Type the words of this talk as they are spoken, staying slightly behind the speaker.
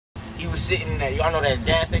was sitting in that, y'all know that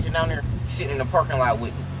gas station down there? He's sitting in the parking lot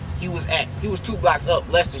with me. He was 2 blocks up,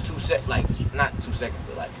 less than 2 seconds, like, not 2 seconds,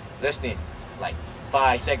 but like, less than, like,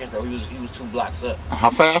 5 seconds, bro. He was 2 blocks up.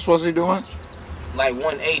 How fast was he doing? Like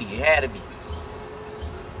 180, it had to be.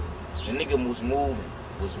 The nigga was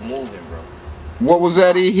moving, bro. What was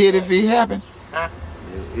that he hit if he happened? Huh?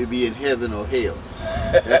 It'd be in heaven or hell.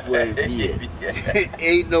 That's where it be at.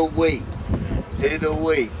 Ain't no way. Ain't no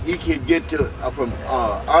way. He can get to from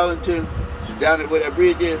Arlington to down there where that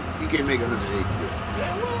bridge is. He can't make 180.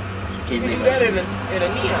 Yeah, well, you can do that in a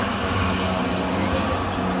Neon.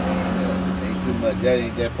 Ain't too much. That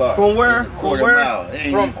ain't that far. From where? Quarter mile. Ain't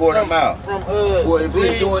even quarter mile. Well, if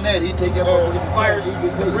he's doing that, he take that fires.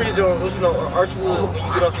 The bridge on, you know, Archwood when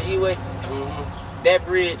you get off the E-way. That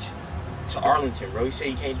bridge to Arlington, bro. He said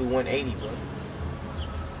he can't do 180, bro.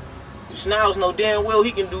 Snow's no damn well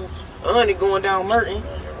he can do 100 going down Merton.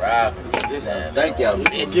 Thank y'all.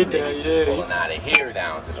 Get that, yeah. Pulling out of here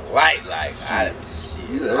down to the light, like, it'd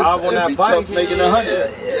be tough making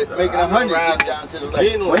 100. Making 100 down to the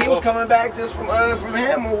light. When he was coming back just from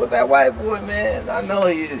Hammer with that white boy, man, I know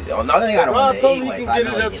he is. Oh, no, they got him on the told me he can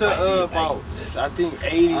get it up to about, I think,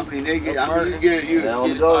 80. I mean, you get They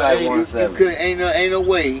only go like 170. Ain't no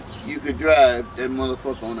way you could drive that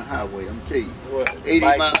motherfucker on the highway. I'm telling you. What? 80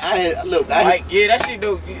 miles. Yeah, that shit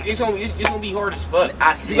though. It's gonna be hard as fuck.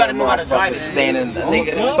 I see you gotta know how to drive it. Standing, the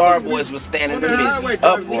nigga, the Star Boys was standing the bitches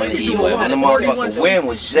up on the E-way when the motherfucking wind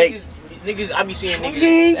was shaking. Niggas, I be seeing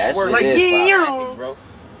niggas like, yeah, bro.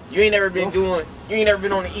 You ain't never been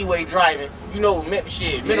on the E-way driving. You know,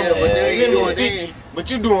 shit, minimum 50,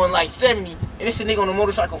 but you doing like 70, and it's a nigga on a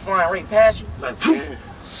motorcycle flying right past you. Like,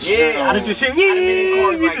 yeah, I just lean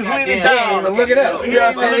it down and look it up. You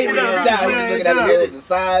looking at the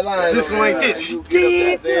sideline. Just going like this. You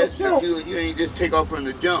ain't just take off from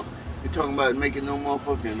the jump. You're talking about making no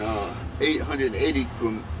motherfucking 880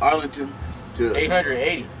 from Arlington to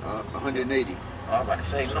 880. 180. I was about to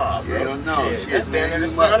say no. Hell no. Shit, man. You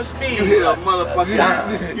hit a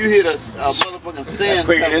motherfucking. You hit a motherfucking sand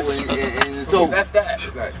pebble and it's over. That's that.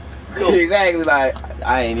 So, exactly, like,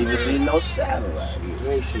 I ain't even seen no satellite. You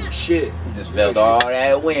ain't seen shit. You just felt all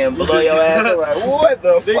that wind blow your ass up, like, what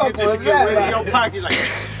the fuck was that? In your pocket, like,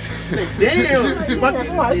 damn.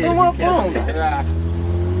 Somebody stole my phone.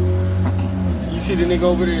 You see the nigga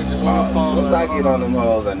over there in his phone? As soon as I get on them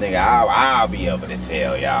hoes, nigga, I'll be able to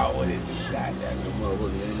tell y'all what it is.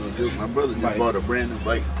 My brother just bought a brand new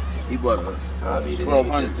bike. He bought a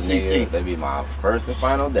 1200cc. That'd be my first and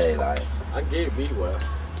final day, like. I get B well.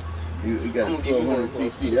 He got a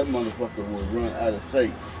 1200cc. That motherfucker will run out of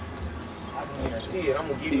sight. I guarantee it. I'm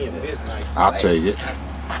gonna give you a business night. I'll take it.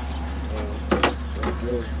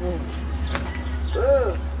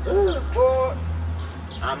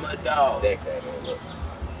 I'm a dog.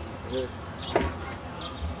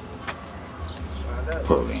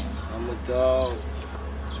 Pull in. I'm a dog.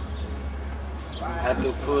 Have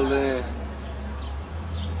to pull in.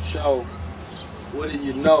 Show. What do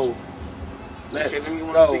you know? Let's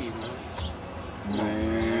go.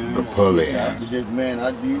 Man, the pull in. Man,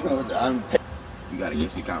 you gotta get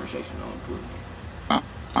the conversation on.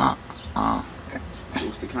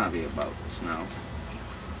 What's the convo about now?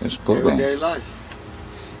 It's pull in. Everyday life.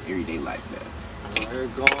 Everyday life, man. Every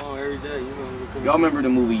gone, every day, you know. Y'all remember the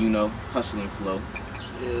movie, you know, Hustle and Flow?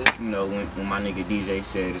 Yeah. You know, when my nigga DJ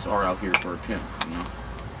said it's hard out here for a pimp, you know?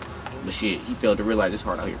 But shit, he failed to realize it's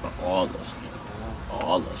hard out here for all of us, nigga.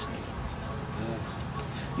 All of us, nigga.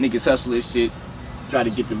 Niggas hustle this shit, try to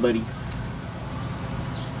get the buddy.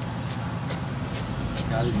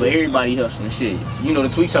 But everybody hustling shit. You know the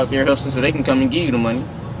tweaks out there hustling so they can come and give you the money.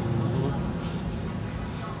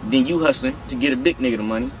 Then you hustling to get a big nigga the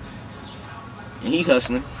money. And he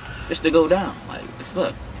hustling just to go down. Like, the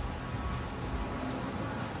fuck?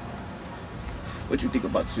 What you think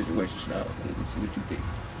about the situation, Snow? What you think?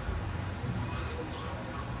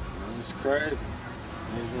 It's crazy.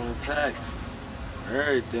 Niggas want to tax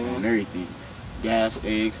everything. On everything. Gas,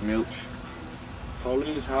 eggs, milk.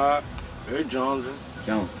 Police hot. They're jonesing.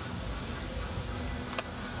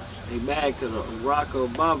 They mad because Barack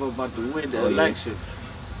Obama about to win the election.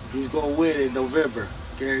 He's going to win in November.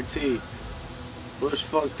 Guaranteed. Bush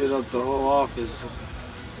fucked it up the whole office.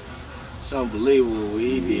 It's unbelievable what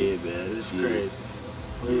he did, man. It's crazy.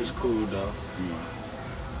 But it was cool, though.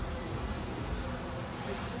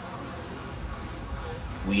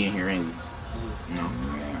 We in here, ain't we? No.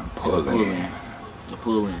 Man, pull in. The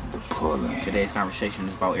pull in. The pull in. Today's conversation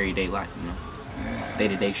is about everyday life, you know?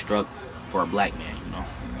 Day-to-day struggle for a black man, you know?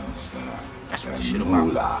 Yes, sir. That's what That this shit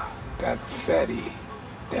moolah, about. that fatty,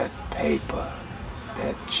 that paper,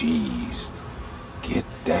 that cheese. Get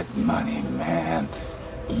that money, man.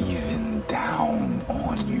 Even down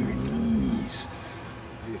on your knees.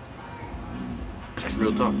 That's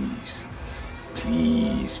real talk.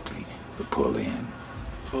 Please. Pull in.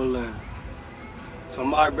 Pull in.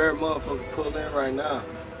 Somebody better motherfucker pull in right now.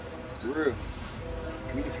 For real.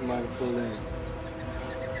 Need somebody to pull in.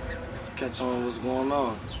 Just catch on what's going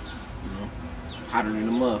on. You know, hotter than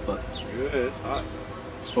a motherfucker. Yeah, it's hot.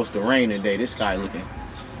 It's supposed to rain today. This sky looking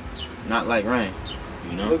not like rain.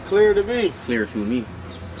 You know? Look clear to me. Clear to me.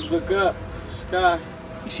 You look up, sky.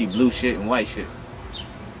 You see blue shit and white shit.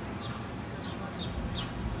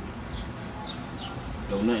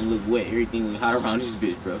 Don't nothing look wet. Everything hot around this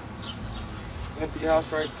bitch, bro. Empty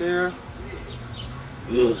house right there.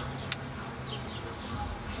 Ugh.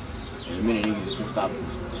 In a minute, niggas just gonna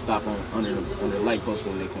stop on under the light post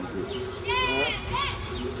when they come through.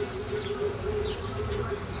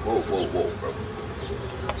 Whoa, bro.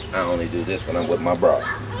 I only do this when I'm with my bro. That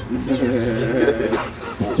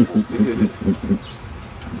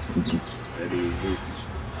is goofy.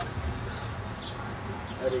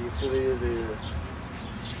 That nigga silly as hell.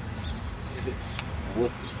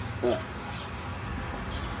 What the fuck?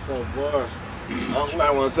 So bored. Oh, you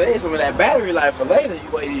might want to save some of that battery life for later. You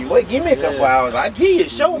wait, give me a couple hours. I give you a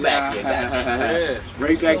show back here. Yeah.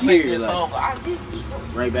 Right back here, like.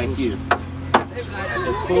 Right back here.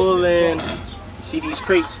 Pull in. See these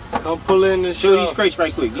crates? Come pull in and show these crates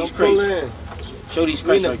right quick. These crates. Pull in. Show these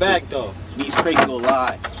crates in the right back quick. though. These crates go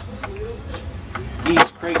live.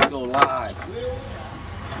 These crates go live.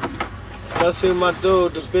 I see my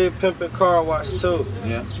dude, the big pimpin' car wash too.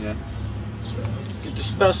 Yeah. Get the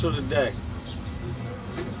special today.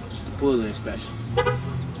 It's the pull-in special.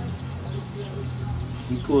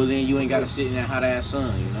 You pull in, you ain't gotta sit in that hot ass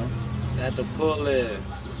sun, you know? At the pull in.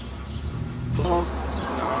 Nah,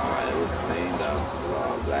 it was cleaned up. It was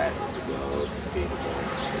all black. Gold, beautiful.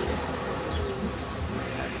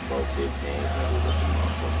 At the 415.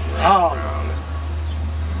 Oh.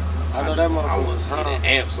 I know that motherfucker. I want to see the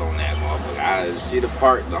amps on that motherfucker. I didn't see the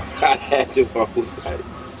part though. I had to. I was like,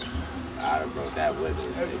 I brought that with me.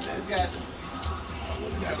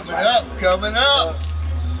 Coming up.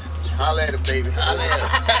 Holla at him, baby.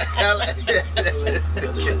 Holla at him.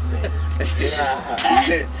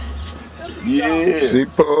 Yeah. She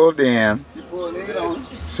pulled in.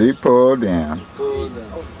 She pulled in. Rolled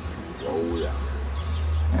out.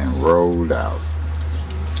 And rolled out.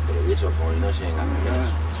 Get your phone. You know she ain't got no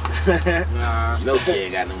minutes. Nah. No, she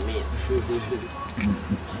ain't got no minutes.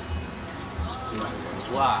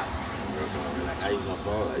 Why? Like, I use my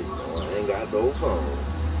phone. Like, you know, I ain't got no phone.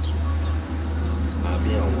 I'll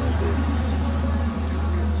be on one, baby.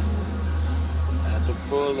 At the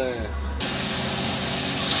pull in.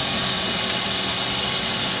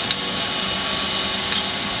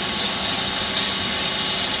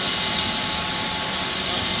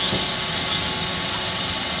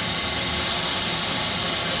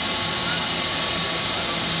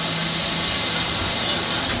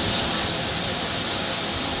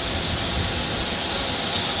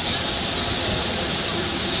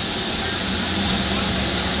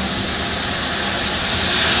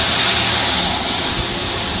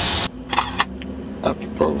 At the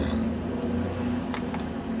pull-in.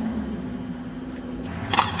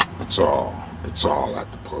 It's all at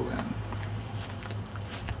the pull-in.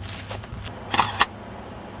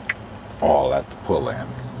 All at the pull-in.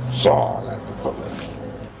 It's all at the pull-in.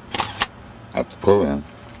 At the pull-in.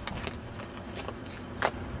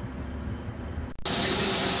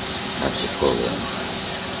 At the pull-in.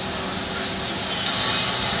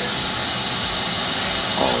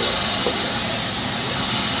 All at the pull-in.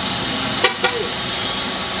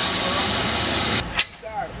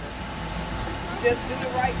 Just do the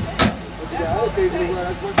right thing.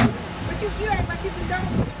 But you act like you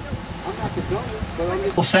condone. I'm not condoning, but I'm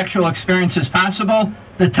just... Sexual experiences possible,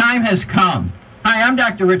 the time has come. Hi, I'm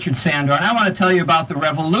Dr. Richard Sandor, and I want to tell you about the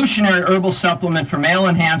revolutionary herbal supplement for male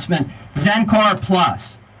enhancement, Zencor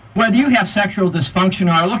Plus. Whether you have sexual dysfunction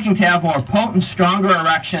or are looking to have more potent, stronger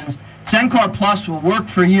erections, Zencor Plus will work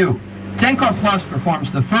for you. Zencor Plus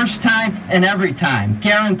performs the first time and every time,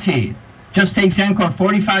 guaranteed. Just take Zencor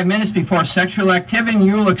 45 minutes before sexual activity and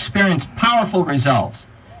you'll experience powerful results.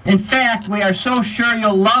 In fact, we are so sure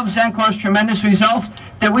you'll love Zencor's tremendous results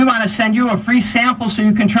that we want to send you a free sample so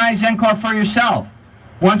you can try Zencor for yourself.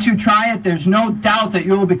 Once you try it, there's no doubt that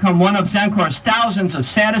you will become one of Zencor's thousands of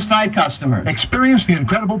satisfied customers. Experience the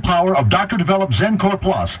incredible power of doctor-developed Zencor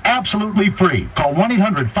Plus, absolutely free. Call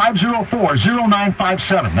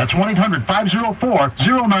 1-800-504-0957. That's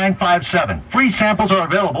 1-800-504-0957. Free samples are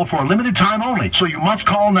available for a limited time only, so you must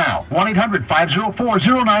call now.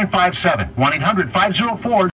 1-800-504-0957. 1-800-504